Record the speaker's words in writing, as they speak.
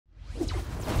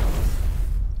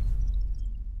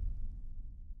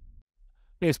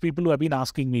Yes, people who have been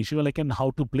asking me, Shiva, like, and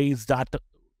how to place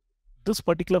this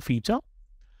particular feature,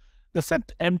 the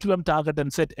set M2M target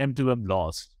and set M2M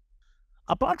loss.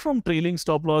 Apart from trailing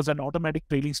stop loss and automatic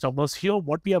trailing stop loss, here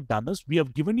what we have done is we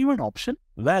have given you an option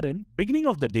wherein beginning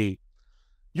of the day,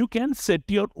 you can set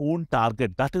your own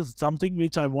target. That is something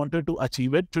which I wanted to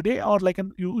achieve it today, or like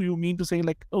you mean to say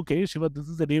like, okay, Shiva, this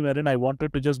is the day wherein I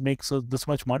wanted to just make this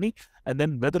much money, and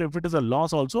then whether if it is a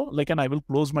loss also, like, and I will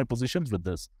close my positions with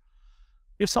this.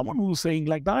 If someone who's saying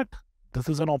like that, this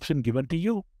is an option given to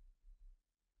you.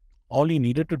 All you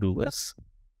needed to do is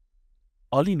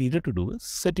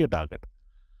set your target.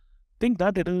 Think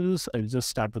that it is, I'll just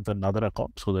start with another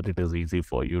account so that it is easy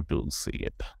for you to see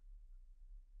it.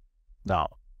 Now,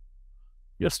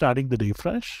 you're starting the day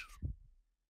fresh.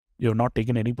 You've not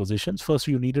taken any positions. First,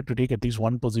 you needed to take at least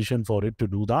one position for it to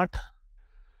do that.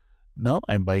 Now,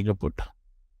 I'm buying a put.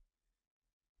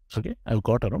 Okay, I've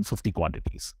got around 50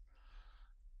 quantities.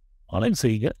 All I'm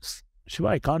saying is, Shiva,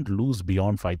 I can't lose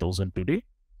beyond 5,000 today,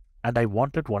 and I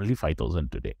wanted only 5,000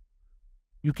 today.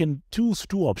 You can choose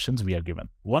two options we are given.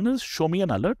 One is show me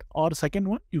an alert, or second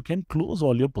one, you can close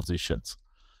all your positions.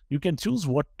 You can choose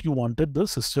what you wanted the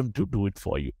system to do it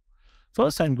for you.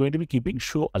 First, I'm going to be keeping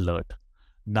show alert.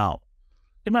 Now,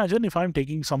 imagine if I'm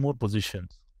taking some more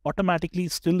positions, automatically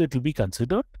still it will be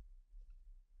considered.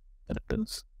 There it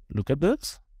is. Look at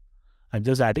this. I'm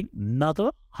just adding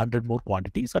another 100 more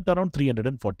quantities at around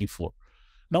 344.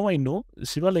 Now I know,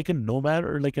 Shiva, like in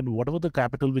nowhere, like in whatever the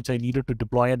capital which I needed to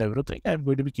deploy and everything, I'm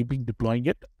going to be keeping deploying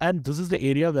it. And this is the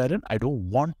area wherein I don't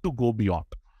want to go beyond.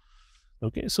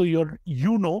 Okay, so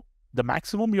the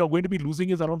maximum you're going to be losing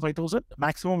is around 5,000.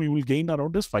 Maximum you will gain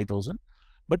around is 5,000.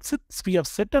 But since we have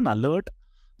set an alert,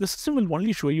 the system will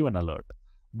only show you an alert.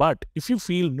 But if you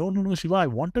feel, no, Shiva, I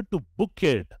wanted to book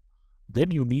it,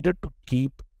 then you needed to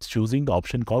keep choosing the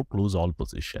option called close all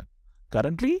position.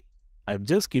 Currently, I'm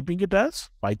just keeping it as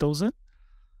 5,000,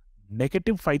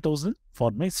 negative 5,000 for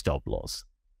my stop loss.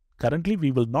 Currently,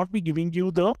 we will not be giving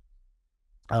you the,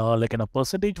 like in a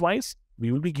percentage wise,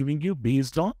 we will be giving you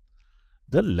based on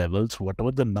the levels,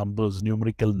 whatever the numbers,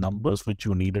 numerical numbers, which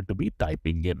you needed to be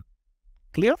typing in.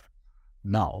 Clear?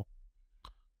 Now,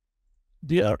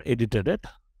 they are edited it.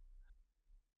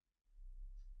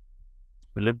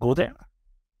 Will it go there?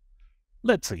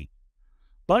 Let's see.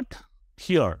 But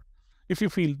here, if you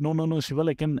feel, no, Shiva,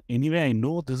 like anyway, I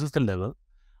know this is the level.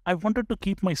 I wanted to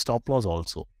keep my stop loss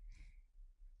also.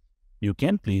 You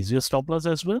can place your stop loss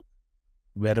as well.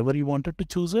 Wherever you wanted to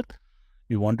choose it,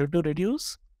 you wanted to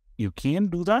reduce, you can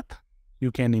do that.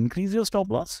 You can increase your stop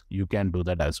loss. You can do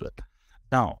that as well.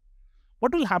 Now,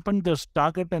 what will happen, the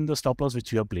target and the stop loss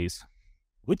which you have placed?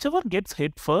 Whichever gets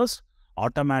hit first,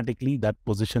 automatically that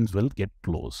positions will get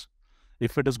closed.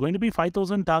 If it is going to be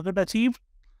 5,000 target achieved,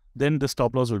 then the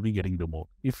stop loss will be getting removed.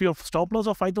 If your stop loss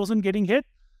of 5,000 getting hit,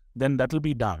 then that will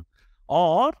be done.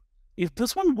 Or if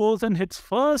this one goes and hits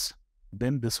first,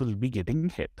 then this will be getting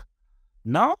hit.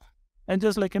 Now, and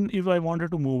just like if I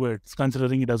wanted to move it,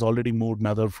 considering it has already moved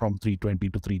another from 320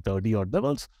 to 330 odd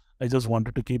levels, I just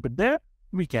wanted to keep it there.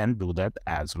 We can do that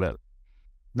as well.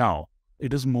 Now,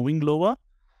 it is moving lower.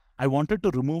 I wanted to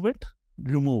remove it.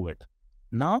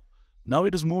 Now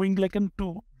it is moving like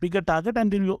into bigger target,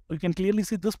 and then you can clearly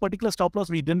see this particular stop loss,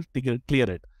 we didn't clear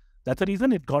it. That's the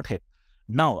reason it got hit.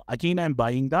 Now, again, I'm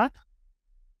buying that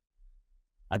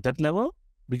at that level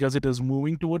because it is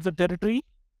moving towards the territory.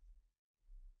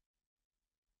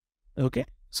 Okay,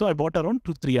 so I bought around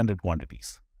 300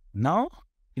 quantities. Now,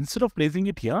 instead of placing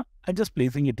it here, I'm just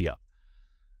placing it here.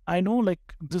 I know like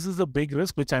this is a big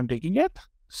risk which I'm taking it.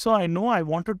 So I know I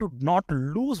wanted to not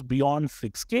lose beyond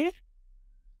 6K.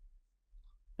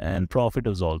 And profit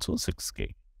is also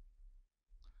 6K.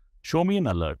 Show me an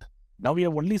alert. Now we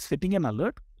are only setting an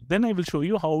alert. Then I will show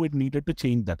you how it needed to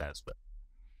change that as well.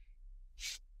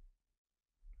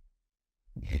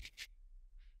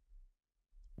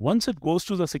 Once it goes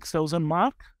to the 6,000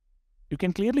 mark, you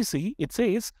can clearly see it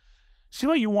says,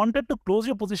 Shiva, you wanted to close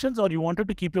your positions or you wanted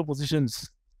to keep your positions?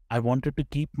 I wanted to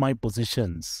keep my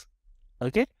positions.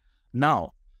 Okay.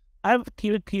 Now, I'm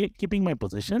keeping my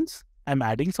positions. I'm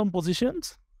adding some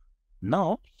positions.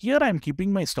 Now, here I'm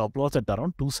keeping my stop loss at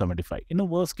around 275. In a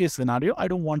worst case scenario, I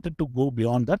don't want it to go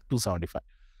beyond that 275.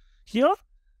 Here,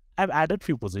 I've added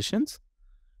few positions.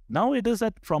 Now it is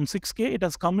at from 6K, it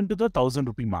has come into the 1,000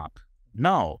 rupee mark.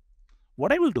 Now,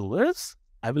 what I will do is,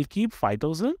 I will keep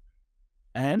 5,000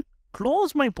 and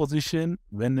close my position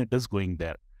when it is going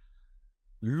there.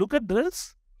 Look at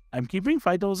this. I'm keeping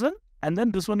 5,000 and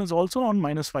then this one is also on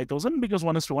minus 5,000 because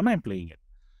 1:1 I'm playing it,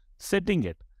 setting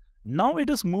it. Now it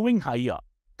is moving higher,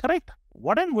 correct?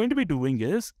 What I'm going to be doing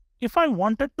is, if I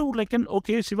wanted to, like,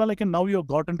 okay, Shiva, like, now you have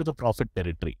got into the profit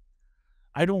territory.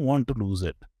 I don't want to lose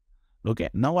it. Okay,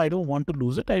 now I don't want to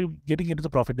lose it. I'm getting into the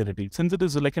profit territory. Since it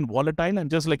is like in volatile, I'm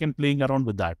just like in playing around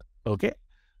with that. Okay,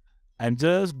 and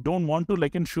just don't want to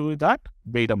like in show you that.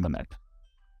 Wait a minute.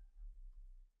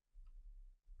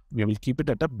 We will keep it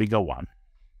at a bigger one,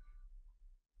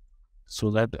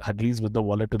 so that at least with the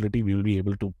volatility, we will be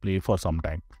able to play for some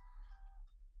time.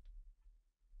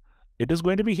 It is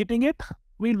going to be hitting it.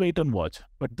 We'll wait and watch.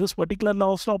 But this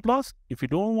particular stop loss, if you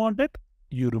don't want it,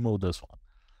 you remove this one.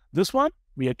 This one,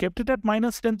 we have kept it at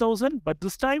minus 10,000. But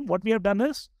this time, what we have done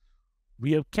is,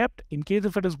 we have kept, in case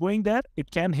if it is going there, it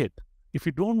can hit. If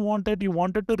you don't want it, you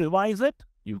wanted to revise it,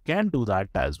 you can do that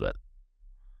as well.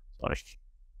 Sorry.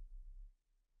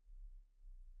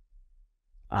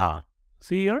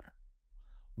 See here,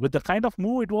 with the kind of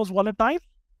move it was volatile,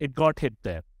 it got hit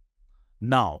there.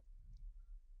 Now,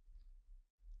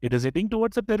 it is heading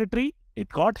towards the territory, it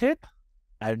got hit,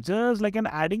 and just like an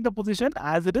adding the position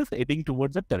as it is heading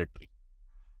towards the territory.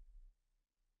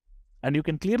 And you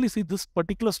can clearly see this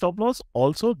particular stop loss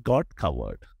also got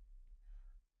covered.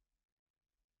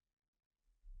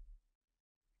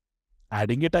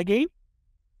 Adding it again.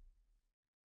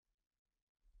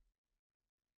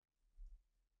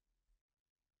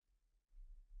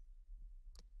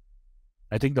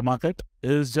 I think the market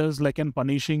is just like in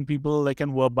punishing people like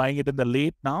and who are buying it in the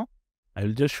late now. I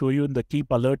will just show you in the keep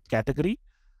alert category.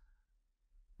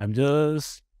 I'm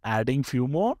just adding few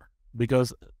more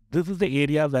because this is the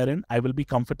area wherein I will be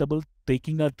comfortable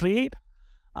taking a trade.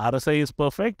 RSI is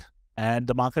perfect and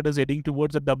the market is heading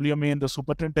towards the WMA and the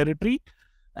super trend territory.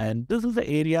 And this is the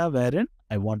area wherein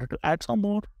I wanted to add some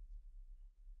more.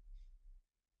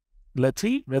 Let's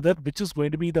see whether which is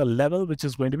going to be the level which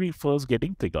is going to be first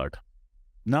getting triggered.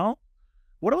 Now,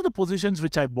 whatever the positions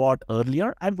which I bought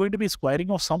earlier, I'm going to be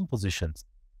squaring off some positions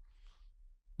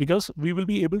because we will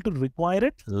be able to require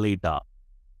it later.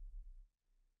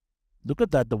 Look at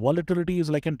that. The volatility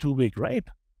is like in too big, right?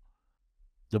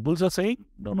 The bulls are saying,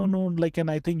 no, like,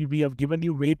 and I think we have given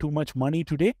you way too much money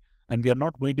today and we are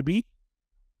not going to be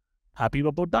happy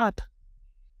about that.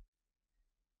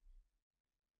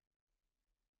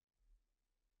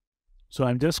 So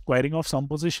I'm just squaring off some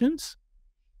positions.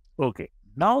 Okay.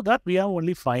 Now that we have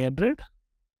only 500,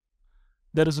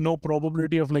 there is no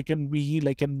probability of like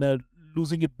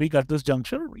losing it big at this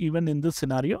juncture. Even in this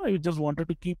scenario, I just wanted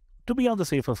to keep to be on the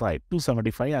safer side,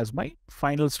 275 as my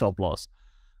final stop loss.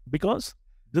 Because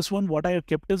this one, what I have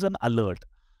kept is an alert.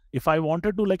 If I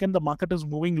wanted to and the market is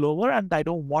moving lower and I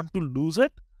don't want to lose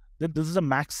it, then this is a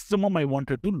maximum I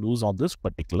wanted to lose on this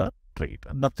particular trade.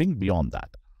 Nothing beyond that.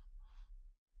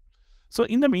 So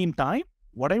in the meantime,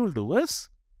 what I will do is,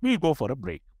 we'll go for a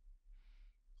break.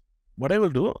 What I will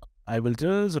do, I will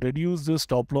just reduce the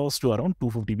stop loss to around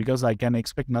 250 because I can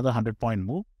expect another 100-point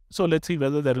move. So let's see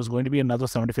whether there is going to be another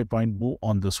 75-point move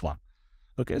on this one.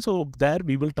 Okay, so there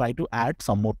we will try to add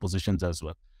some more positions as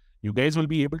well. You guys will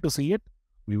be able to see it.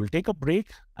 We will take a break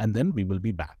and then we will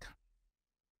be back.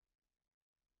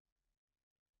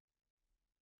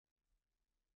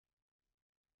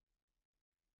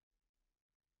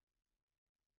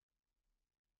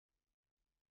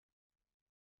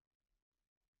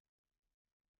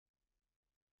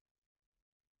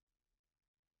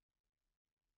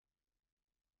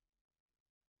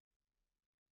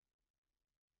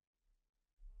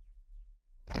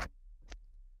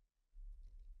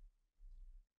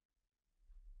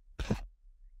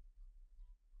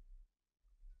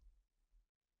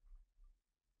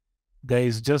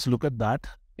 Guys, just look at that.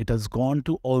 It has gone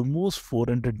to almost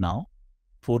 400 now,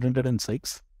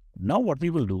 406. Now what we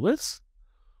will do is,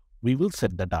 we will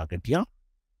set the target here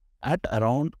at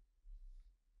around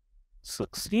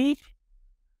 60.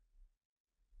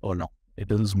 Oh no,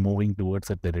 it is moving towards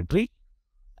a territory.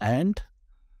 And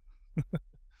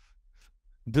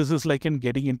this is like in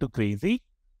getting into crazy.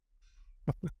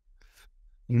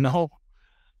 Now,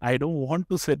 I don't want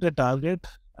to set a target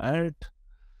at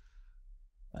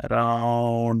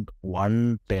around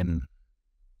 110.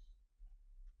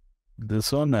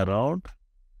 This one around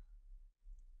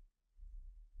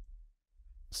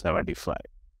 75.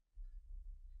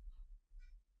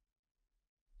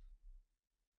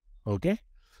 Okay.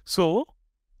 So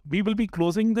we will be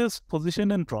closing this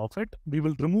position in profit. We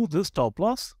will remove this stop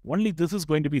loss. Only this is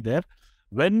going to be there.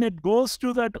 When it goes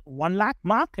to that 1 lakh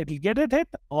mark, it will get it hit,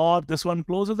 or this one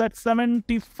closes at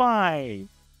 75.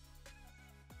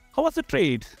 How was the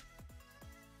trade?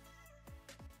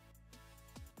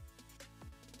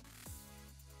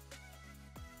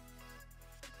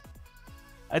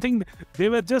 I think they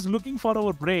were just looking for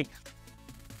our break.